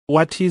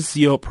What is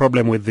your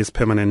problem with this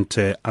permanent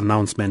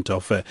announcement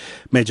of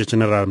Major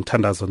General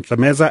Mthandazo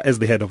Ntlemeza as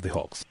the head of the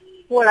Hawks?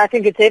 Well, I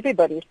think it's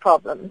everybody's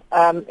problem.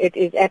 It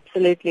is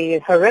absolutely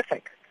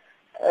horrific.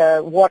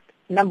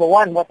 Number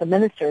one, what the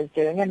minister is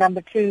doing, and number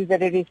two,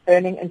 that it is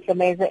burning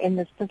Ntlemeza in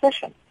this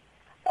position.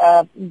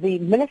 The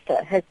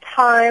minister has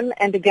time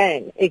and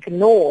again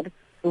ignored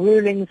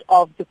rulings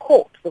of the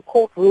court. The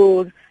court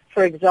ruled,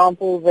 for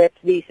example, that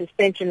the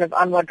suspension of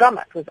Anwar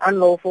Dramat was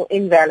unlawful,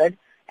 invalid,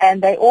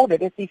 and they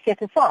ordered it be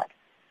set aside.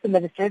 The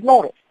minister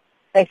ignored it.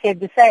 They said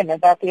the same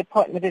about the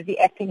appointment of the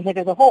acting head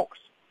of the Hawks,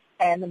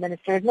 and the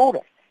minister ignored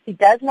it. He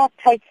does not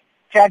take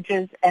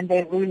judges and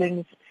their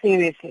rulings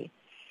seriously.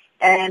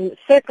 And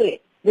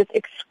certainly this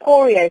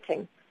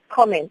excoriating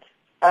comment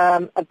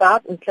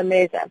about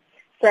Ntlemeza,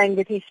 saying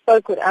that he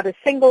spoke without a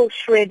single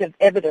shred of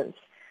evidence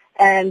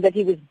and that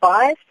he was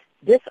biased,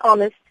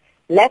 dishonest,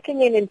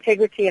 lacking in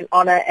integrity and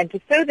honor, and to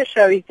further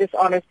show he's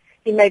dishonest,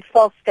 he made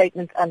false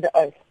statements under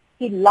oath.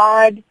 He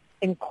lied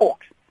in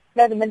court.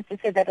 No, the minister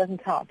said that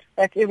doesn't count.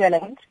 That's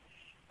irrelevant.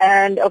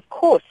 And of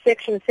course,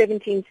 Section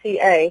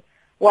 17CA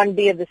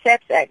 1B of the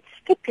SAPS Act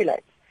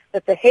stipulates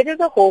that the head of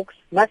the Hawks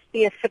must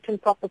be a fit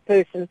and proper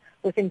person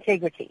with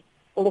integrity.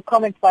 Well, the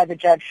comments by the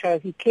judge show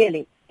he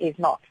clearly is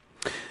not.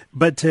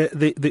 But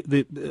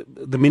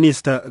the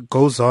minister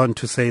goes on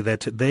to say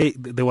that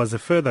there was a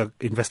further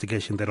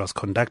investigation that was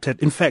conducted.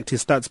 In fact, he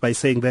starts by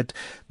saying that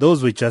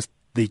those were just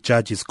the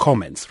judge's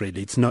comments,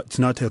 really. It's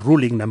not a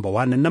ruling, number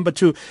one. And number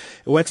two,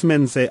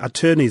 Waxman's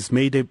attorneys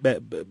made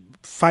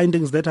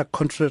findings that are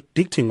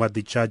contradicting what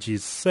the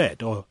judges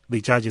said, or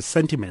the judge's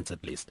sentiments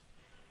at least.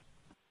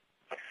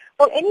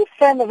 Well, any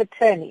firm of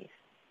attorneys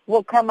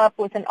will come up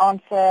with an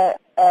answer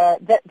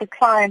that the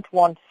client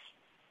wants,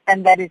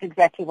 and that is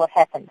exactly what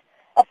happened.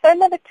 A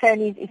firm of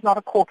attorneys is not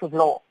a court of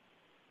law.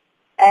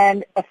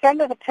 And a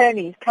firm of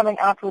attorneys coming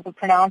out with a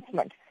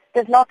pronouncement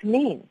does not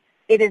mean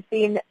it has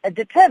been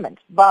determined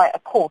by a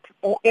court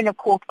or in a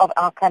court of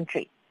our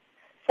country.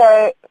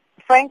 So,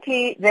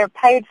 frankly, they're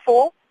paid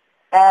for,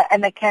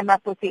 and they came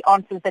up with the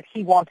answers that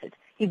he wanted.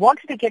 He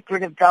wanted to get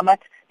rid of Dramat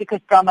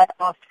because Dramat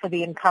asked for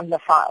the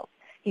Nkandla files.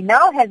 He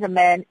now has a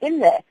man in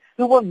there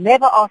who will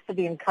never ask for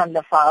the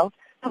Nkandla files,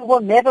 who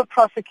will never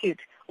prosecute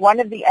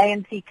one of the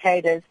ANC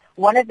cadres,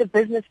 one of the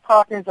business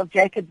partners of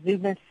Jacob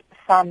Zuma's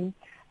son.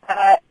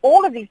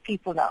 All of these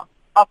people now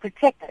are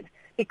protected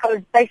because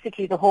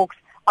basically the Hawks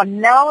are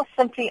now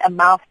simply a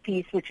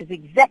mouthpiece, which is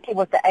exactly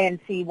what the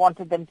ANC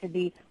wanted them to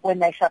be when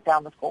they shut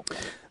down the Scorpion.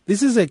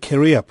 This is a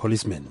career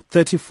policeman,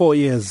 34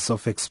 years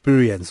of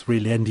experience,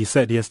 really, and he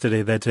said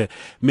yesterday that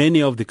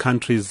many of the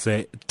country's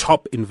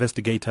top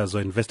investigators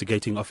or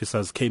investigating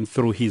officers came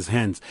through his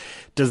hands.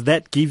 Does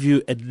that give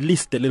you at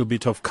least a little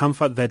bit of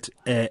comfort that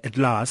at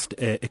last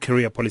a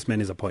career policeman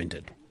is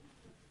appointed?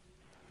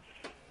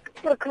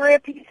 Well, a career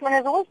policeman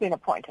has always been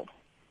appointed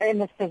in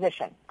this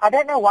position. I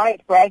don't know why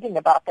he's bragging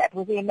about that.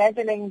 Was he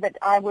imagining that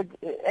I would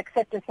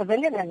accept a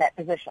civilian in that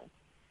position?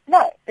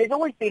 No, there's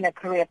always been a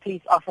career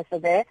police officer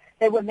there.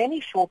 There were many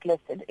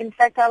shortlisted. In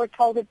fact, I was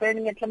told that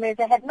Bernie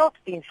Ntlemeza had not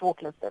been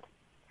shortlisted,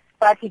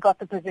 but he got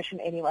the position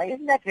anyway.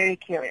 Isn't that very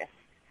curious?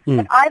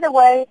 But either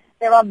way,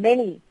 there are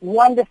many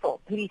wonderful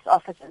police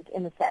officers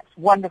in the SAPS.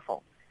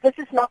 Wonderful. This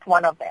is not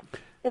one of them.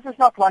 This is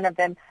not one of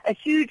them. A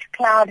huge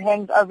cloud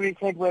hangs over his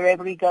head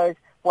wherever he goes,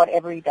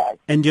 whatever he does.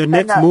 And your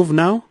next move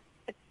now?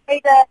 A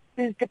trader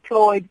who's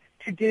deployed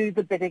to do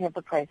the bidding of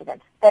the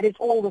president. That is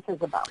all this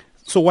is about.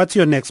 So what's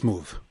your next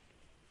move?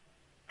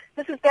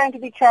 This is going to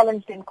be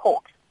challenged in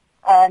court,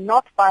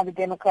 not by the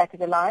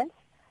Democratic Alliance,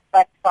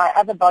 but by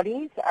other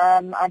bodies.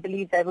 I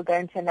believe they were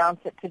going to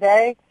announce it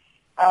today,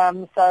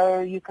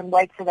 so you can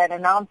wait for that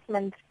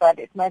announcement, but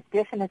it most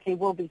definitely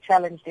will be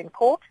challenged in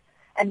court.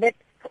 And let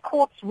the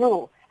courts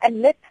rule,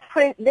 and let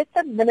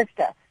the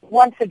minister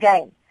once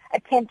again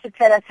attempt to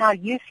tell us how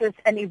useless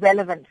and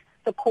irrelevant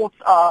the courts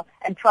are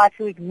and try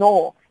to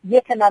ignore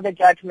yet another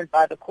judgment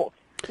by the courts.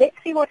 Let's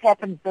see what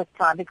happens this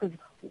time, because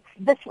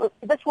this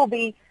will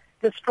be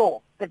the straw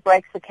that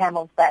breaks the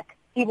camel's back.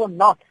 He will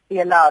not be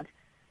allowed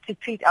to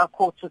treat our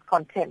courts with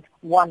contempt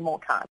one more time.